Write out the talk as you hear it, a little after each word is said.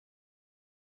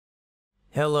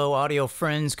Hello, audio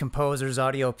friends, composers,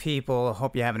 audio people.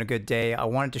 Hope you're having a good day. I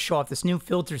wanted to show off this new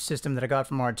filter system that I got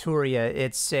from Arturia.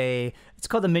 It's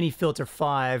called the MiniFilter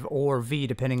 5 or V,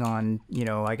 depending on,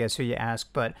 I guess who you ask.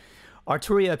 But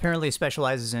Arturia apparently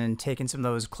specializes in taking some of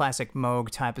those classic Moog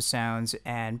type of sounds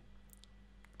and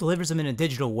delivers them in a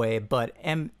digital way, but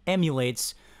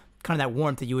emulates kind of that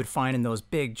warmth that you would find in those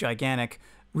big, gigantic,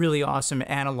 really awesome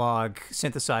analog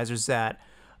synthesizers that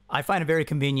I find it very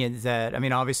convenient that,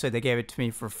 obviously they gave it to me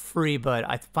for free, but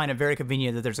I find it very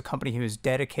convenient that there's a company who is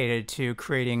dedicated to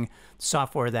creating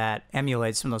software that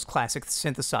emulates some of those classic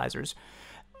synthesizers.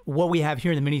 What we have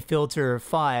here in the MiniFilter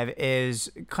 5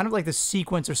 is kind of like the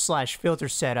sequencer slash filter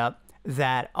setup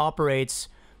that operates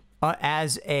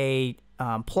as a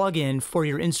plug-in for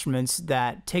your instruments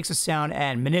that takes a sound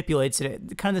and manipulates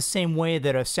it kind of the same way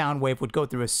that a sound wave would go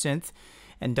through a synth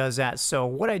and does that. So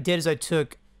what I did is I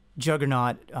took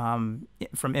Juggernaut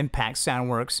from Impact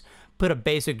Soundworks, put a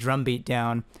basic drum beat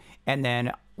down, and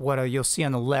then what you'll see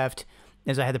on the left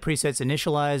is I had the presets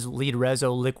Initialize, Lead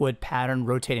Reso, Liquid, Pattern,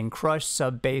 Rotating Crush,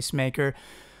 Sub Bass Maker.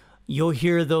 You'll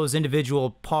hear those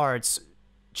individual parts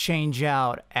change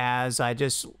out as I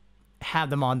just have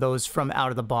them on those from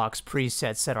out-of-the-box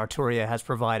presets that Arturia has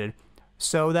provided.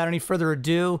 So without any further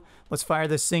ado, let's fire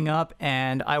this thing up,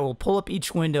 and I will pull up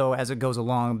each window as it goes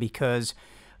along because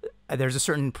there's a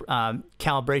certain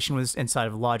calibration inside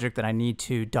of Logic that I need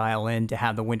to dial in to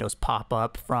have the windows pop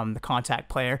up from the contact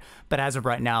player. But as of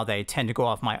right now, they tend to go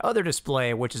off my other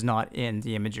display, which is not in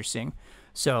the image you're seeing.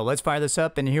 So let's fire this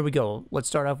up, and here we go. Let's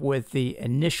start off with the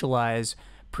Initialize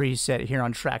preset here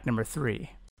on track number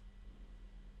 3.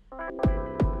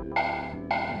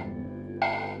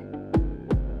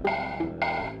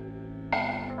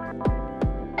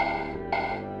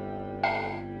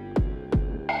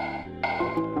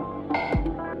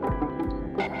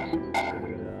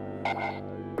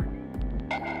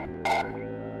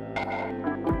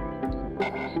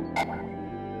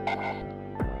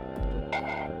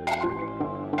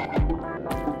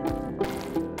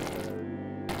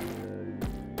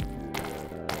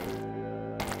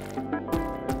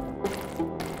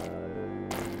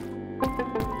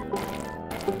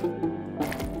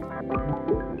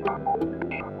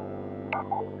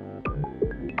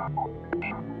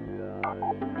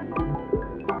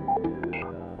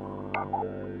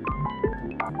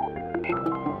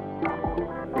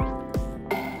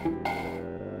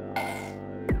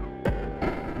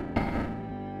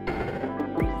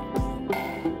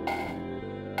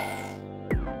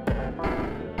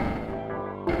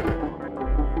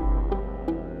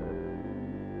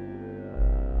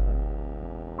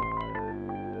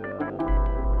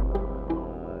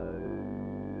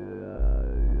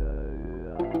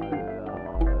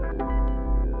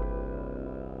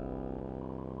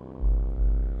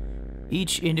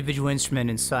 Each individual instrument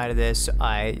inside of this,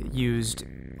 I used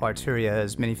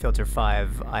Arturia's MiniFilter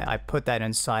 5. I put that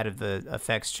inside of the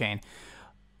effects chain.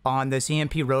 On this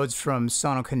EMP Rhodes from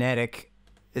Sonokinetic,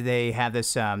 they have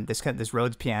this this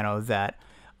Rhodes piano that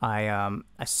I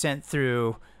sent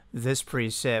through this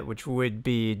preset, which would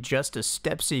be just a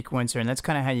step sequencer, and that's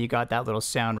kind of how you got that little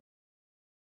sound.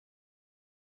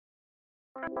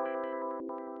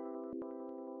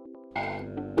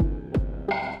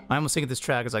 I almost think of this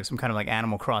track as like some kind of like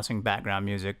Animal Crossing background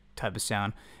music type of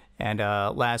sound. And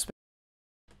last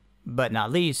but not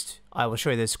least, I will show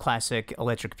you this classic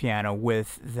electric piano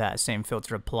with that same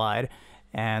filter applied.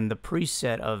 And the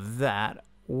preset of that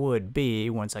would be,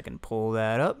 once I can pull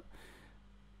that up,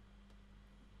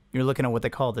 you're looking at what they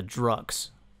call the Drux.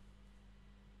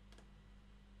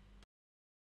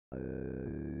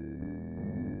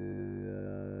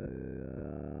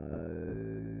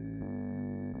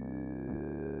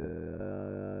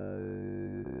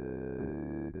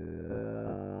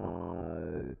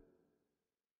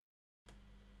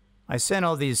 I sent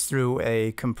all these through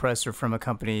a compressor from a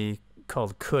company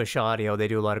called Kush Audio. They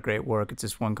do a lot of great work. It's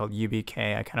this one called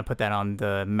UBK. I kind of put that on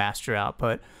the master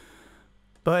output.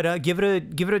 But give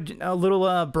it a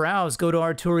little browse. Go to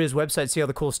Arturia's website, see all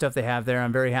the cool stuff they have there.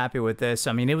 I'm very happy with this.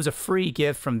 I mean, it was a free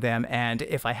gift from them, and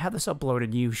if I have this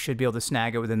uploaded, you should be able to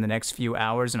snag it within the next few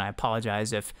hours, and I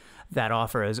apologize if that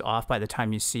offer is off by the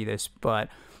time you see this. But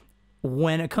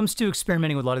when it comes to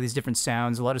experimenting with a lot of these different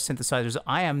sounds, a lot of synthesizers,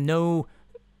 I am no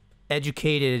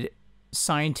educated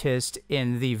scientist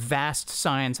in the vast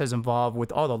science has involved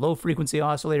with all the low frequency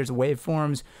oscillators,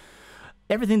 waveforms,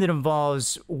 everything that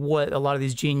involves what a lot of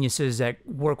these geniuses that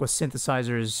work with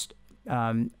synthesizers,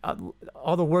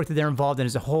 all the work that they're involved in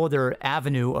is a whole other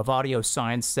avenue of audio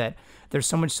science that there's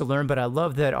so much to learn. But I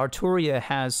love that Arturia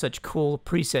has such cool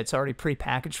presets already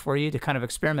pre-packaged for you to kind of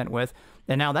experiment with.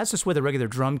 And now that's just with a regular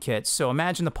drum kit. So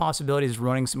imagine the possibilities of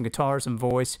running some guitar, some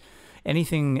voice,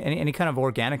 anything, any kind of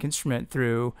organic instrument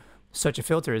through such a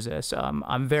filter as this.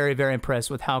 I'm very, very impressed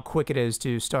with how quick it is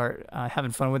to start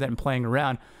having fun with it and playing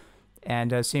around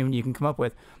and seeing what you can come up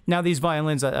with. Now these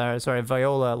violins,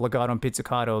 viola, legato, and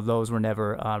pizzicato, those were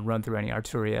never run through any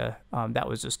Arturia. That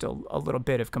was just a little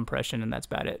bit of compression, and that's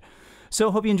about it. So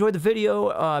hope you enjoyed the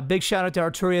video. Big shout out to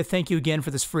Arturia. Thank you again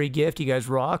for this free gift. You guys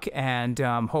rock, and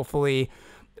hopefully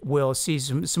we'll see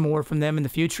some more from them in the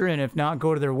future. And if not,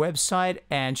 go to their website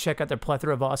and check out their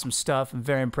plethora of awesome stuff. I'm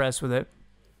very impressed with it.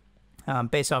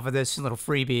 Based off of this little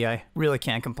freebie, I really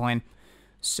can't complain.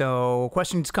 So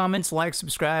questions, comments, like,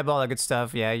 subscribe, all that good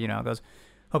stuff. Yeah, you know how it goes.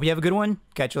 Hope you have a good one.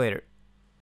 Catch you later.